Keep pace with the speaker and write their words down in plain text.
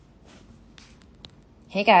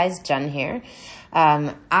Hey guys, Jen here.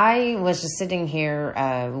 I was just sitting here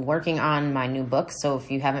working on my new book. So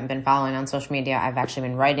if you haven't been following on social media, I've actually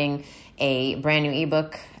been writing a brand new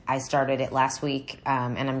ebook. I started it last week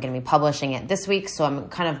and I'm going to be publishing it this week. So I'm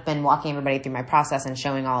kind of been walking everybody through my process and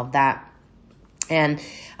showing all of that. And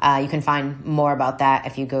you can find more about that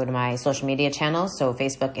if you go to my social media channels. So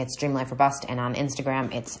Facebook, it's Dream Life or Bust. And on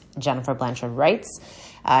Instagram, it's Jennifer Blanchard Writes.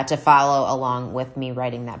 To follow along with me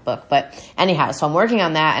writing that book. But anyhow, so I'm working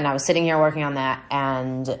on that, and I was sitting here working on that,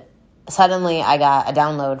 and suddenly I got a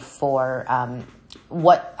download for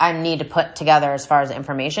what I need to put together as far as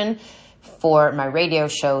information for my radio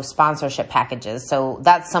show sponsorship packages. So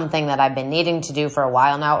that's something that I've been needing to do for a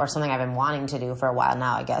while now, or something I've been wanting to do for a while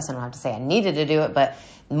now, I guess. I don't have to say I needed to do it, but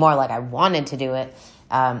more like I wanted to do it.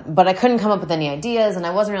 But I couldn't come up with any ideas and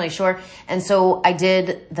I wasn't really sure. And so I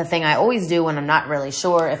did the thing I always do when I'm not really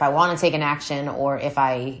sure if I want to take an action or if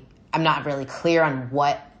I'm not really clear on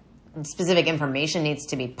what specific information needs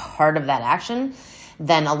to be part of that action.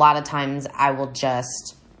 Then a lot of times I will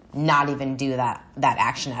just not even do that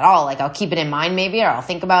action at all. Like I'll keep it in mind maybe, or I'll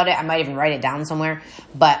think about it. I might even write it down somewhere,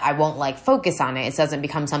 but I won't like focus on it. It doesn't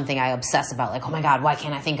become something I obsess about. Like, oh my God, why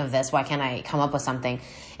can't I think of this? Why can't I come up with something?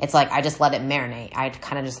 It's like, I just let it marinate. I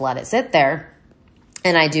kind of just let it sit there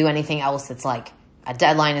and I do anything else that's like a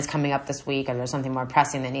deadline is coming up this week or there's something more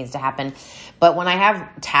pressing that needs to happen. But when I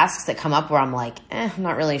have tasks that come up where I'm like, I'm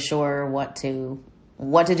not really sure what to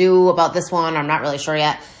do about this one. I'm not really sure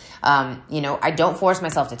yet. I don't force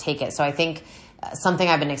myself to take it. So I think something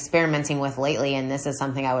I've been experimenting with lately, and this is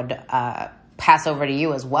something I would pass over to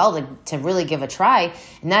you as well to really give a try,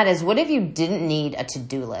 and that is, what if you didn't need a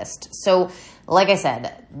to-do list? So like I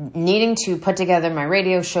said, needing to put together my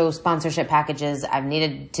radio show sponsorship packages, I've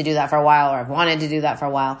needed to do that for a while, or I've wanted to do that for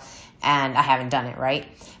a while, and I haven't done it, right?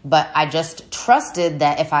 But I just trusted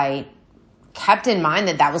that if I kept in mind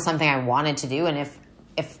that was something I wanted to do, and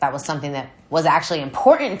if that was something that was actually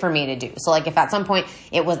important for me to do. So like if at some point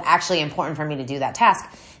it was actually important for me to do that task,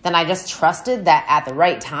 then I just trusted that at the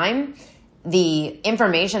right time, the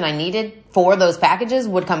information I needed for those packages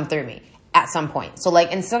would come through me at some point. So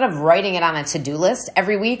like instead of writing it on a to-do list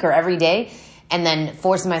every week or every day and then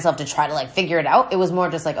forcing myself to try to like figure it out, it was more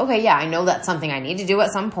just like, okay, yeah, I know that's something I need to do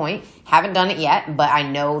at some point. Haven't done it yet, but I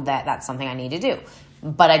know that that's something I need to do.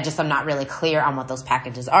 But I'm not really clear on what those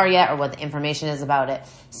packages are yet or what the information is about it.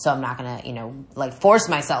 So I'm not going to, force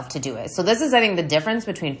myself to do it. So this is, I think, the difference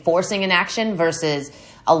between forcing an action versus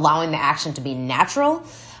allowing the action to be natural,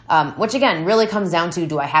 which again, really comes down to,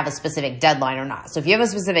 do I have a specific deadline or not? So if you have a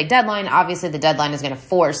specific deadline, obviously the deadline is going to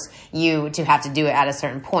force you to have to do it at a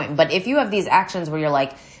certain point. But if you have these actions where you're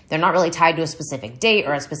like, they're not really tied to a specific date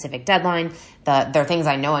or a specific deadline, they're things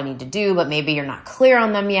I know I need to do, but maybe you're not clear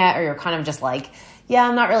on them yet, or you're kind of just like, yeah,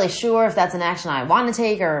 I'm not really sure if that's an action I want to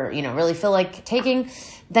take or, really feel like taking,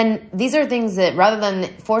 then these are things that, rather than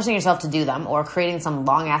forcing yourself to do them or creating some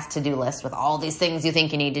long ass to-do list with all these things you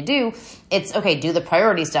think you need to do, it's okay, do the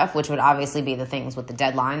priority stuff, which would obviously be the things with the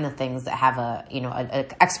deadline, the things that have a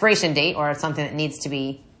expiration date or something that needs to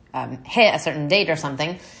be hit a certain date or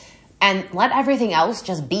something, and let everything else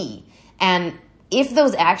just be. And if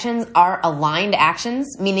those actions are aligned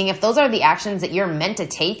actions, meaning if those are the actions that you're meant to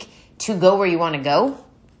take to go where you want to go,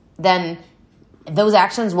 then those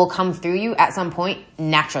actions will come through you at some point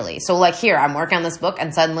naturally. So like here, I'm working on this book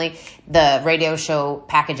and suddenly the radio show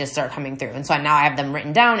packages start coming through. And so now I have them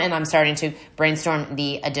written down and I'm starting to brainstorm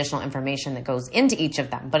the additional information that goes into each of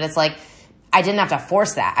them. But it's like, I didn't have to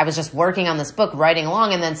force that. I was just working on this book, writing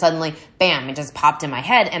along, and then suddenly, bam, it just popped in my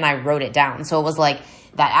head and I wrote it down. So it was like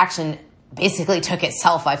that action basically took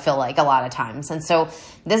itself, I feel like, a lot of times. And so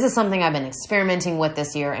this is something I've been experimenting with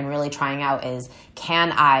this year and really trying out is,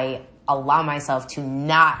 can I allow myself to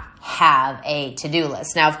not have a to-do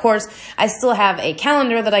list? Now, of course, I still have a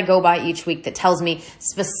calendar that I go by each week that tells me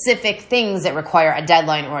specific things that require a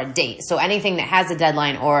deadline or a date. So anything that has a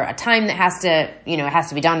deadline or a time that has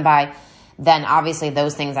to be done by, then obviously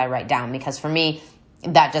those things I write down, because for me,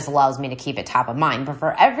 that just allows me to keep it top of mind. But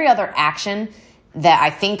for every other action that I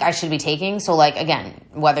think I should be taking, so like, again,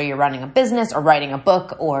 whether you're running a business or writing a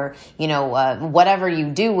book or, whatever you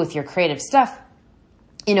do with your creative stuff,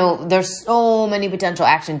 there's so many potential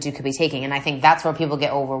actions you could be taking. And I think that's where people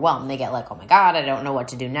get overwhelmed. They get like, oh my God, I don't know what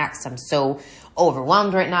to do next. I'm so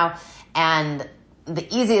overwhelmed right now. And the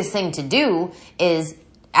easiest thing to do is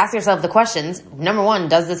ask yourself the questions. Number one,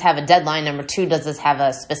 does this have a deadline? Number two, does this have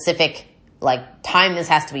a specific like time this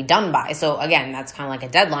has to be done by. So again, that's kind of like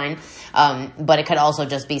a deadline. But it could also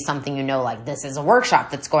just be something, like this is a workshop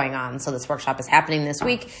that's going on. So this workshop is happening this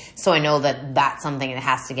week. So I know that that's something that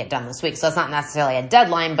has to get done this week. So it's not necessarily a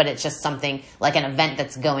deadline, but it's just something like an event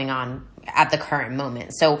that's going on at the current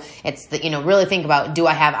moment. So it's really think about, do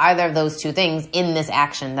I have either of those two things in this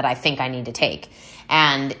action that I think I need to take?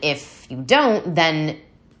 And if you don't, then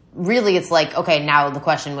really it's like, okay, now the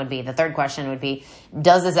third question would be,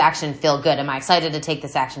 does this action feel good? Am I excited to take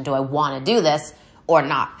this action? Do I want to do this or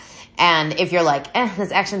not? And if you're like,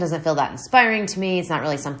 this action doesn't feel that inspiring to me, it's not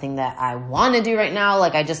really something that I want to do right now,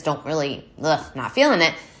 like I just don't really, not feeling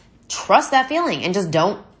it, trust that feeling and just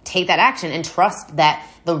don't take that action, and trust that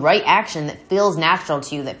the right action that feels natural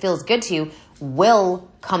to you, that feels good to you, will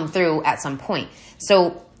come through at some point.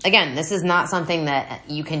 So again, this is not something that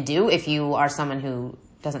you can do if you are someone who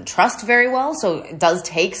doesn't trust very well. So it does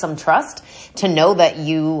take some trust to know that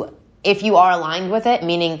if you are aligned with it,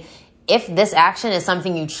 meaning if this action is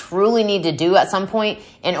something you truly need to do at some point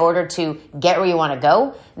in order to get where you want to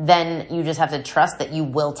go, then you just have to trust that you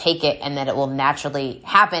will take it and that it will naturally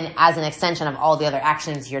happen as an extension of all the other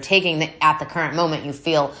actions you're taking that at the current moment you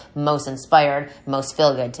feel most inspired, most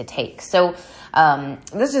feel good to take. So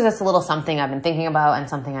this is just a little something I've been thinking about and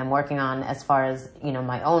something I'm working on as far as,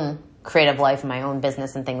 my own creative life and my own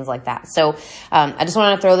business and things like that. So I just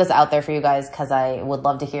want to throw this out there for you guys because I would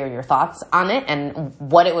love to hear your thoughts on it and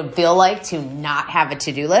what it would feel like to not have a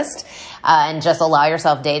to-do list and just allow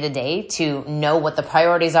yourself day to day to know what the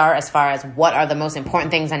priorities are as far as what are the most important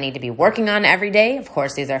things I need to be working on every day. Of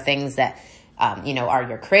course, these are things that are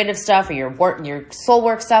your creative stuff or your soul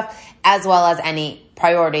work stuff, as well as any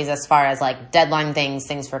priorities as far as like deadline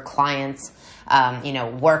things for clients,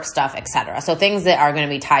 work stuff, etc. So things that are going to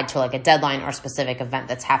be tied to like a deadline or specific event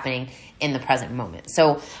that's happening in the present moment.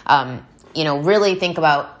 So, really think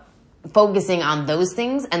about focusing on those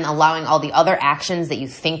things and allowing all the other actions that you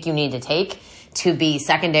think you need to take to be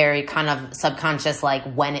secondary, kind of subconscious, like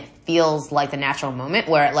when it feels like the natural moment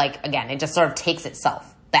where it just sort of takes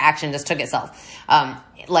itself. The action just took itself.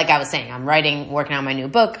 Like I was saying, I'm working on my new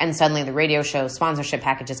book, and suddenly the radio show sponsorship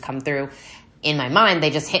packages come through. In my mind,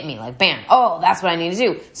 they just hit me like, bam, oh, that's what I need to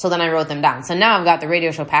do. So then I wrote them down. So now I've got the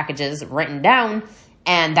radio show packages written down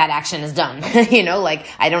and that action is done.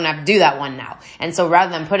 I don't have to do that one now. And so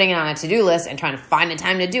rather than putting it on a to-do list and trying to find a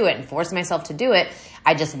time to do it and force myself to do it,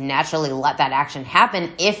 I just naturally let that action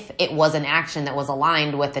happen if it was an action that was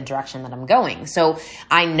aligned with the direction that I'm going. So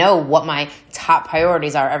I know what my top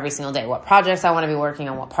priorities are every single day, what projects I want to be working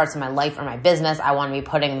on, what parts of my life or my business I want to be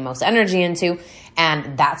putting the most energy into.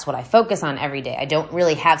 And that's what I focus on every day. I don't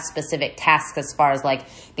really have specific tasks as far as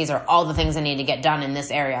these are all the things I need to get done in this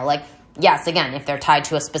area. Yes, again, if they're tied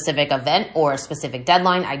to a specific event or a specific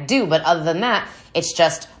deadline, I do. But other than that, it's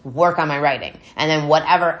just work on my writing. And then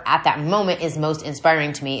whatever at that moment is most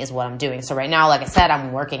inspiring to me is what I'm doing. So right now, like I said,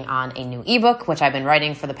 I'm working on a new ebook, which I've been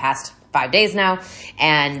writing for the past 5 days now.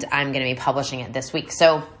 And I'm going to be publishing it this week.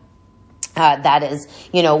 So that is,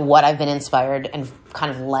 what I've been inspired and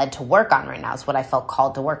kind of led to work on right now. It's what I felt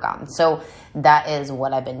called to work on. So that is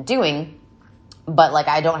what I've been doing. But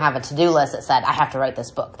I don't have a to-do list that said I have to write this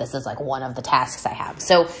book. This is one of the tasks I have.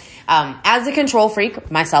 So as a control freak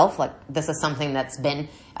myself, this is something that's been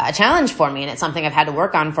a challenge for me, and it's something I've had to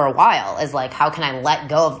work on for a while, is how can I let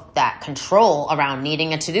go of that control around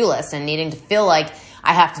needing a to-do list and needing to feel like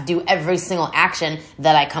I have to do every single action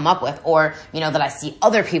that I come up with or, that I see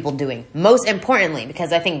other people doing. Most importantly,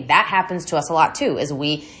 because I think that happens to us a lot too, is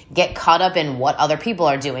we get caught up in what other people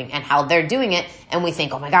are doing and how they're doing it. And we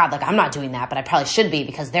think, oh my God, I'm not doing that, but I probably should be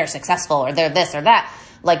because they're successful or they're this or that.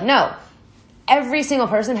 No, every single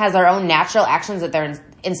person has their own natural actions that they're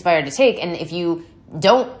inspired to take. And if you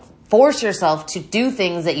don't force yourself to do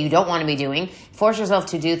things that you don't want to be doing, force yourself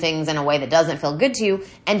to do things in a way that doesn't feel good to you,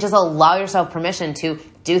 and just allow yourself permission to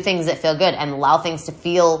do things that feel good and allow things to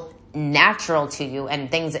feel natural to you and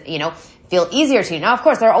things that, feel easier to you. Now, of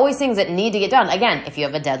course, there are always things that need to get done. Again, if you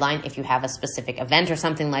have a deadline, if you have a specific event or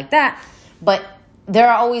something like that, but there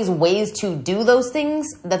are always ways to do those things,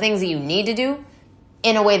 the things that you need to do,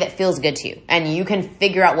 in a way that feels good to you. And you can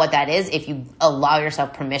figure out what that is if you allow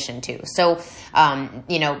yourself permission to. So,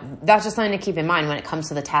 that's just something to keep in mind when it comes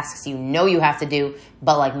to the tasks you have to do,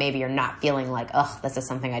 but maybe you're not feeling this is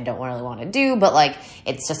something I don't really want to do, but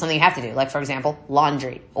it's just something you have to do. For example,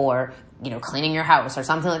 laundry or, cleaning your house or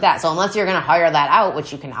something like that. So unless you're going to hire that out,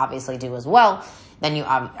 which you can obviously do as well, then you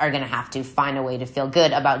are going to have to find a way to feel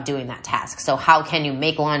good about doing that task. So how can you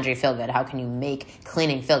make laundry feel good? How can you make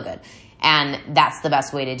cleaning feel good? And that's the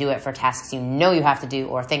best way to do it for tasks you know you have to do,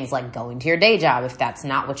 or things like going to your day job if that's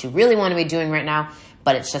not what you really want to be doing right now,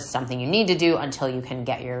 but it's just something you need to do until you can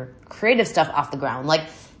get your creative stuff off the ground. Like,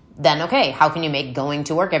 then, okay, how can you make going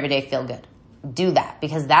to work every day feel good? Do that,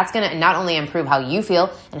 because that's going to not only improve how you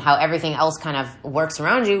feel and how everything else kind of works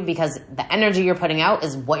around you, because the energy you're putting out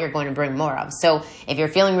is what you're going to bring more of. So if you're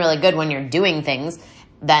feeling really good when you're doing things,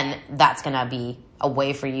 then that's going to be a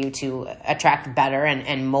way for you to attract better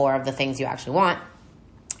and more of the things you actually want.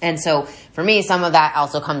 And so for me, some of that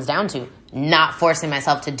also comes down to not forcing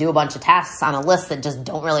myself to do a bunch of tasks on a list that just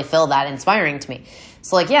don't really feel that inspiring to me.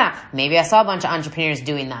 So like, yeah, maybe I saw a bunch of entrepreneurs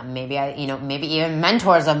doing them. Maybe maybe even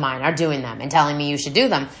mentors of mine are doing them and telling me you should do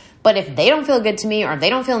them. But if they don't feel good to me, or they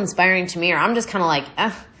don't feel inspiring to me, or I'm just kind of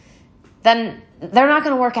like, then they're not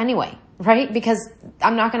going to work anyway, right? Because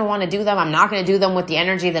I'm not going to want to do them. I'm not going to do them with the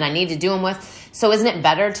energy that I need to do them with. So isn't it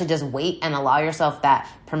better to just wait and allow yourself that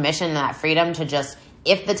permission and that freedom to just,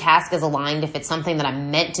 if the task is aligned, if it's something that I'm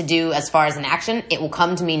meant to do as far as an action, it will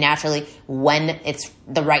come to me naturally when it's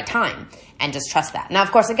the right time, and just trust that. Now,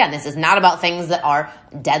 of course, again, this is not about things that are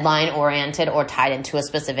deadline oriented or tied into a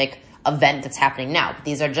specific event that's happening now.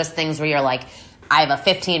 These are just things where you're like, I have a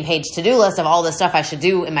 15-page to-do list of all the stuff I should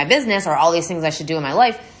do in my business, or all these things I should do in my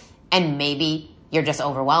life. And maybe you're just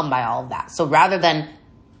overwhelmed by all of that. So rather than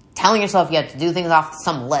telling yourself you have to do things off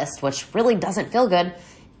some list, which really doesn't feel good,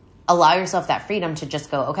 allow yourself that freedom to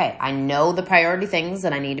just go, okay, I know the priority things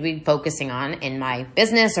that I need to be focusing on in my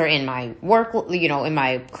business or in my work, in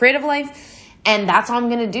my creative life. And that's all I'm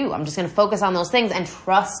going to do. I'm just going to focus on those things and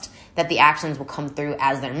trust that the actions will come through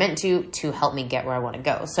as they're meant to help me get where I want to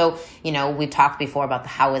go. So, we've talked before about the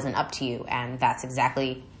how isn't up to you. And that's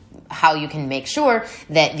exactly how you can make sure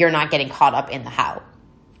that you're not getting caught up in the how.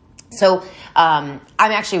 So I'm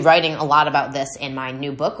actually writing a lot about this in my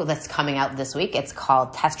new book that's coming out this week. It's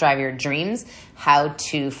called Test Drive Your Dreams, How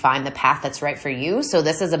to Find the Path That's Right for You. So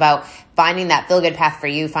this is about finding that feel-good path for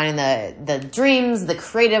you, finding the dreams, the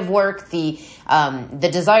creative work, the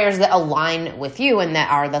desires that align with you and that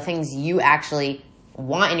are the things you actually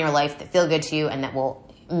want in your life that feel good to you and that will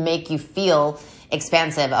make you feel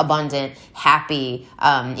expansive, abundant, happy,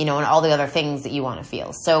 and all the other things that you want to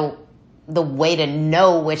feel. So the way to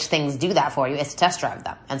know which things do that for you is to test drive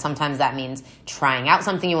them. And sometimes that means trying out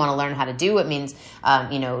something you want to learn how to do. It means,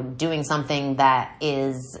 doing something that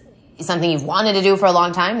is something you've wanted to do for a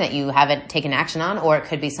long time that you haven't taken action on, or it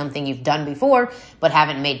could be something you've done before but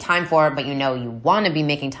haven't made time for it, but you want to be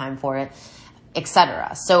making time for it,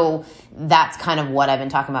 etc. So that's kind of what I've been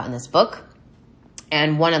talking about in this book.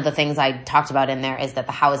 And one of the things I talked about in there is that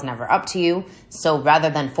the how is never up to you. So rather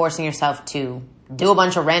than forcing yourself to do a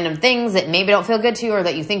bunch of random things that maybe don't feel good to you or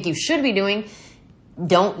that you think you should be doing,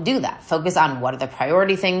 don't do that. Focus on what are the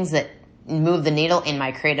priority things that move the needle in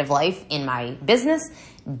my creative life, in my business.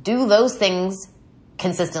 Do those things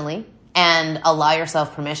consistently and allow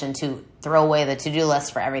yourself permission to throw away the to-do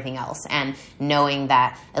list for everything else. And knowing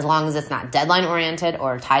that as long as it's not deadline oriented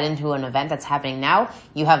or tied into an event that's happening now,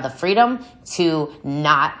 you have the freedom to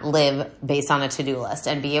not live based on a to-do list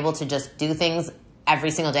and be able to just do things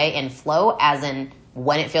every single day in flow, as in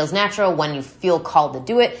when it feels natural, when you feel called to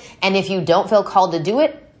do it. And if you don't feel called to do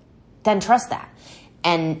it, then trust that.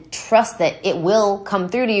 And trust that it will come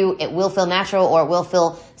through to you, it will feel natural, or it will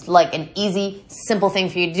feel like an easy, simple thing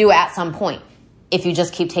for you to do at some point, if you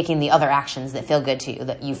just keep taking the other actions that feel good to you,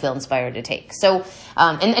 that you feel inspired to take. So,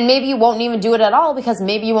 and maybe you won't even do it at all because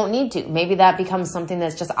maybe you won't need to. Maybe that becomes something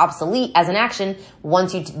that's just obsolete as an action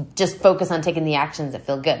once you just focus on taking the actions that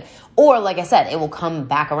feel good. Or, like I said, it will come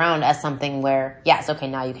back around as something where, yes, okay,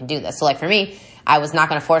 now you can do this. So like for me, I was not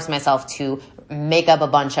going to force myself to make up a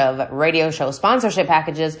bunch of radio show sponsorship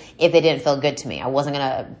packages if they didn't feel good to me. I wasn't going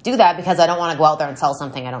to do that because I don't want to go out there and sell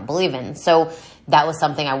something I don't believe in. So that was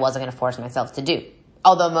something I wasn't going to force myself to do.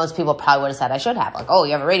 Although most people probably would have said I should have. Like, oh,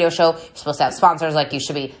 you have a radio show, you're supposed to have sponsors, like you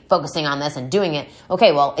should be focusing on this and doing it.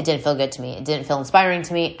 Okay, well, it didn't feel good to me. It didn't feel inspiring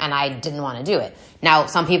to me, and I didn't want to do it. Now,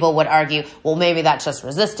 some people would argue, well, maybe that's just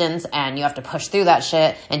resistance, and you have to push through that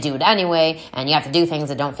shit and do it anyway, and you have to do things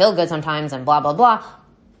that don't feel good sometimes, and blah, blah, blah.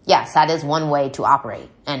 Yes, that is one way to operate.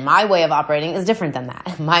 And my way of operating is different than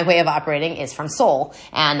that. My way of operating is from soul,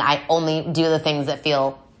 and I only do the things that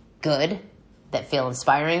feel good, that feel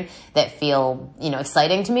inspiring, that feel,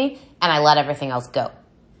 exciting to me, and I let everything else go.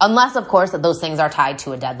 Unless, of course, that those things are tied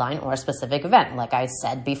to a deadline or a specific event, like I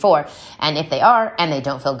said before. And if they are, and they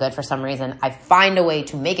don't feel good for some reason, I find a way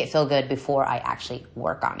to make it feel good before I actually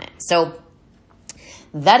work on it. So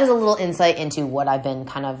that is a little insight into what I've been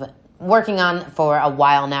kind of working on for a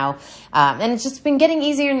while now. And it's just been getting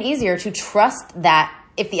easier and easier to trust that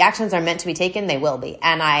if the actions are meant to be taken, they will be.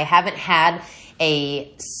 And I haven't had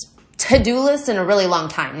a to-do list in a really long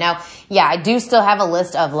time. Now, yeah, I do still have a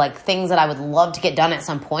list of like things that I would love to get done at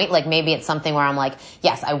some point. Like maybe it's something where I'm like,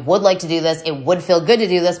 yes, I would like to do this. It would feel good to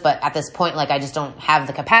do this. But at this point, like I just don't have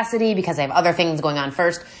the capacity because I have other things going on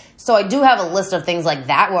first. So I do have a list of things like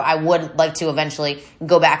that where I would like to eventually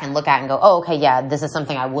go back and look at and go, oh, okay, yeah, this is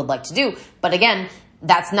something I would like to do. But again,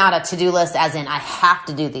 that's not a to-do list as in I have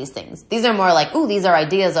to do these things. These are more like, ooh, these are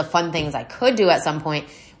ideas of fun things I could do at some point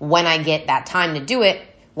when I get that time to do it,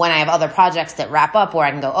 when I have other projects that wrap up where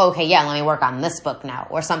I can go, oh, okay, yeah, let me work on this book now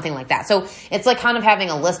or something like that. So it's like kind of having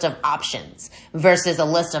a list of options versus a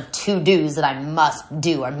list of to-dos that I must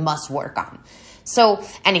do or must work on. So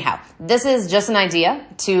anyhow, this is just an idea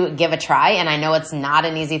to give a try. And I know it's not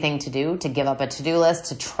an easy thing to do, to give up a to-do list,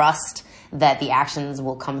 to trust that the actions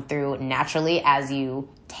will come through naturally as you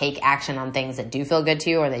take action on things that do feel good to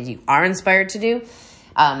you or that you are inspired to do.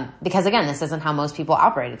 Because again, this isn't how most people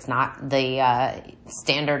operate. It's not the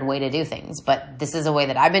standard way to do things, but this is a way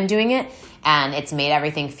that I've been doing it, and it's made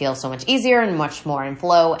everything feel so much easier and much more in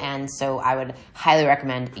flow. And so I would highly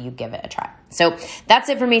recommend you give it a try. So that's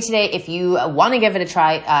it for me today. If you want to give it a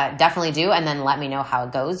try, definitely do, and then let me know how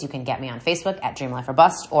it goes. You can get me on Facebook at Dream Life or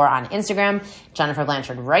Bust or on Instagram, Jennifer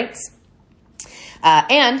Blanchard Writes.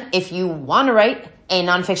 And if you want to write a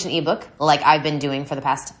nonfiction ebook like I've been doing for the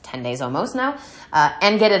past 10 days almost now,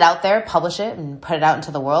 and get it out there, publish it, and put it out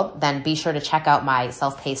into the world, then be sure to check out my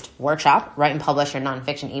self-paced workshop, Write and Publish Your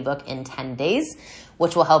Nonfiction Ebook in 10 days,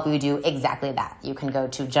 which will help you do exactly that. You can go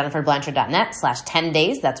to jenniferblanchard.net/10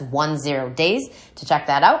 days, that's 10 days, to check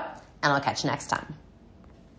that out, and I'll catch you next time.